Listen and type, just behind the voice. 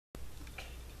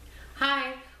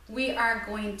Hi, we are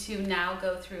going to now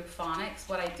go through phonics,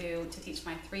 what I do to teach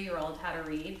my 3-year-old how to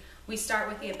read. We start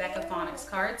with the Abeka phonics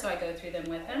card, so I go through them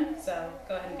with him. So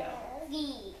go ahead and go.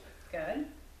 V. Good.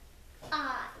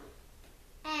 I.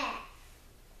 F.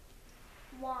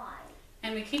 Y.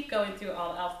 And we keep going through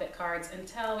all the alphabet cards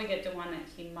until we get to one that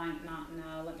he might not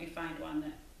know. Let me find one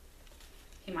that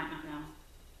he might not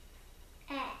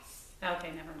know. S.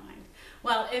 Okay, never mind.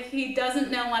 Well, if he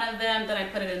doesn't know one of them, then I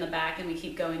put it in the back and we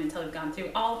keep going until we've gone through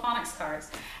all the phonics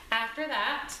cards. After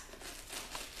that,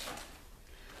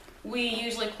 we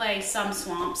usually play Some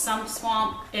Swamp. Some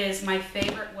Swamp is my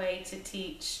favorite way to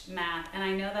teach math, and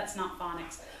I know that's not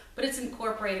phonics, but it's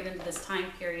incorporated into this time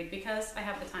period because I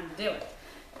have the time to do it.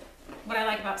 What I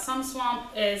like about Some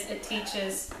Swamp is it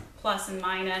teaches plus and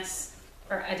minus,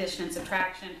 or addition and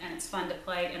subtraction, and it's fun to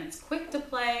play and it's quick to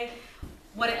play.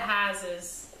 What it has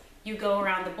is you go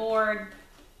around the board,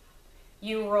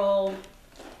 you roll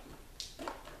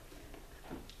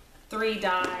 3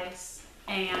 dice,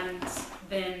 and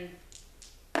then,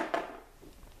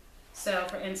 so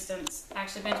for instance,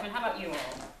 actually Benjamin, how about you roll?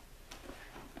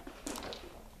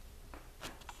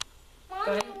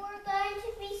 Mommy, we're going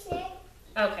to be snakes.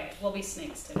 Okay, we'll be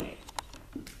snakes today.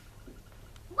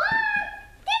 What?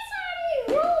 That's how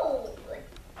we roll.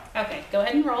 Okay, go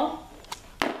ahead and roll.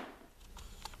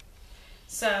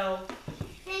 So,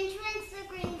 Benjamin's the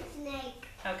green snake.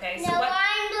 okay, so no, what?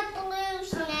 I'm the blue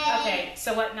snake. Okay,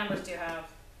 so what numbers do you have?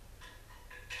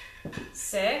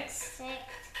 6 6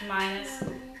 minus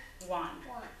 1. 1.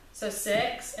 So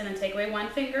 6, and then take away 1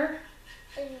 finger.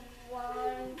 1,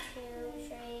 2,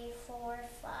 3, 4,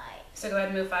 5. So go ahead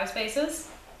and move 5 spaces.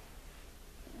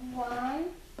 1,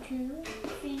 2,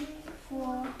 3,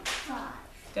 4, 5.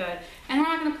 Good. And we're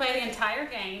not going to play the entire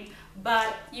game,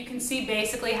 but you can see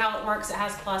basically how it works. It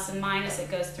has plus and minus. It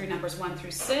goes through numbers 1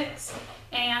 through 6.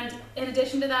 And in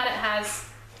addition to that, it has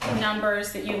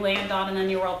numbers that you land on, and then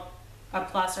you roll a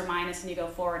plus or minus, and you go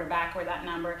forward or backward that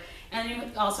number. And you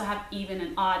also have even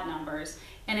and odd numbers.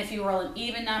 And if you roll an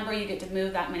even number, you get to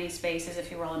move that many spaces.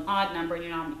 If you roll an odd number and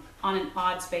you're on an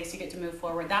odd space, you get to move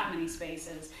forward that many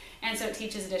spaces. And so it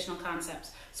teaches additional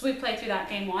concepts. So we played through that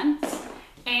game once.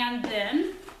 And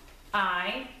then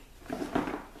I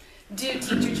do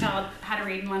teach your child how to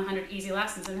read in 100 easy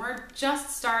lessons. And we're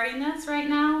just starting this right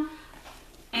now.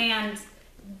 And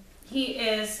he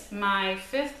is my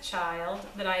 5th child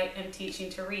that I am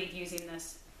teaching to read using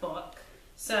this book.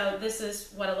 So this is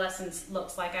what a lesson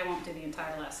looks like. I won't do the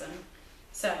entire lesson.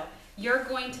 So you're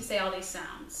going to say all these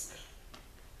sounds.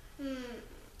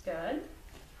 Good.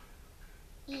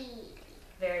 E.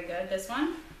 Very good. This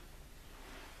one.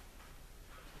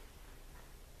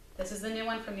 This is the new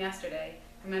one from yesterday.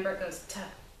 Remember, it goes t.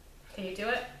 Can you do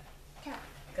it? T.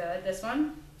 Good. This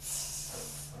one.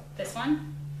 This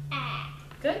one.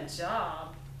 Good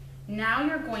job. Now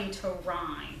you're going to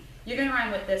rhyme. You're going to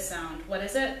rhyme with this sound. What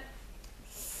is it?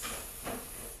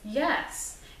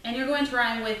 Yes. And you're going to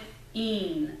rhyme with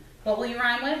een. What will you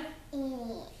rhyme with?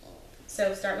 E.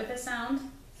 So start with this sound.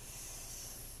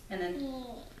 And then, E.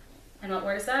 and what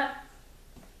word is that?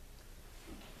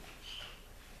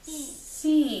 E.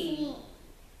 Seen.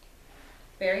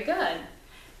 Very good.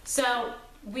 So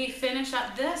we finish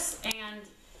up this, and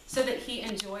so that he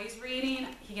enjoys reading,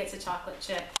 he gets a chocolate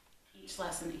chip each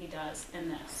lesson that he does in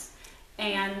this.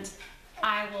 And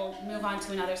I will move on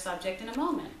to another subject in a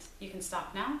moment. You can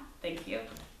stop now. Thank you.